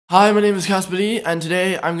Hi, my name is Caspar, and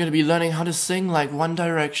today I'm going to be learning how to sing like One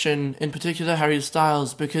Direction, in particular Harry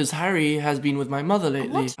Styles, because Harry has been with my mother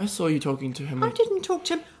lately. What? I saw you talking to him. I didn't talk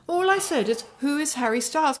to him. All I said is, who is Harry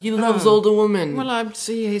Styles? He loves older women. Well, I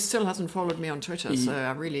see he still hasn't followed me on Twitter, so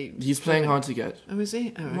I really... He's playing hard to get. Oh, is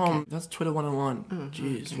he? Oh, okay. Mom, that's Twitter 101. Oh,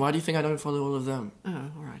 Jeez, okay. Why do you think I don't follow all of them?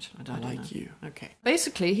 Oh, all right. I don't like know. you. Okay.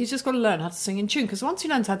 Basically, he's just got to learn how to sing in tune, because once he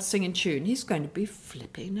learns how to sing in tune, he's going to be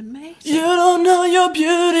flipping amazing. You don't know you're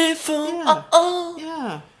beautiful. Yeah.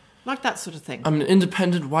 Yeah. Like that sort of thing. I'm an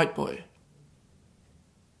independent white boy.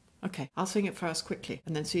 Okay, I'll sing it first quickly,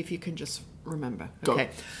 and then see if you can just remember. Go.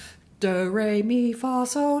 Okay. Do, re, mi, fa,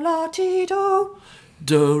 sol, la, ti, do.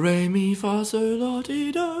 Do, re, mi, fa, sol, la,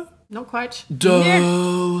 ti, do. Not quite.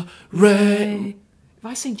 Do, re. If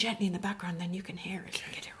I sing gently in the background, then you can hear it.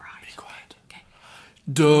 Get it right. Be quiet. Okay.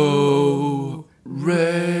 Do,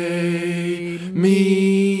 re,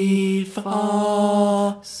 mi,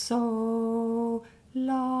 fa. Sol,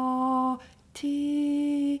 la,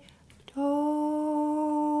 ti, do.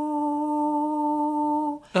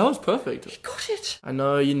 That was perfect. You got it. I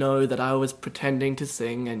know you know that I was pretending to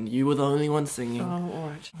sing and you were the only one singing. Oh, all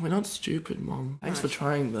right. We're not stupid, Mom. Thanks for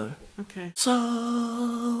trying, though. Okay.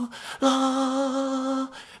 So, la.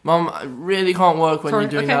 Mom, I really can't work when Sorry,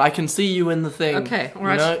 you're doing okay. that. I can see you in the thing. Okay, all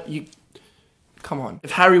right. You know, come on.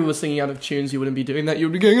 If Harry was singing out of tunes, you wouldn't be doing that. You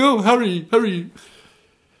would be going, oh, Harry, Harry.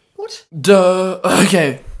 What? Duh.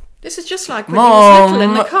 Okay. This is just like when Mom, you was little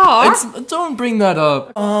in the car. Don't bring that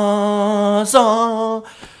up. So.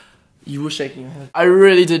 You were shaking your head. I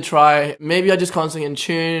really did try. Maybe I just can't sing in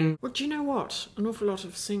tune. Well, do you know what? An awful lot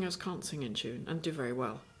of singers can't sing in tune and do very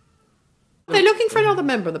well. Are they looking for another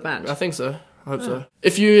member of the band? I think so. I hope so.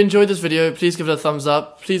 If you enjoyed this video, please give it a thumbs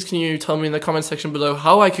up. Please can you tell me in the comment section below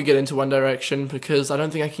how I could get into One Direction, because I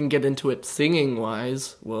don't think I can get into it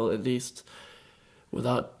singing-wise. Well, at least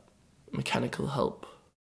without mechanical help.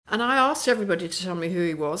 And I asked everybody to tell me who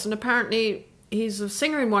he was, and apparently he's a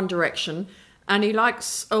singer in One Direction, and he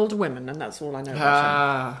likes older women, and that's all I know about him.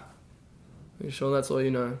 Ah. Are you sure that's all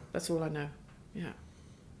you know? That's all I know, yeah.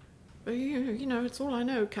 But you know, it's all I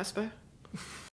know, Caspar.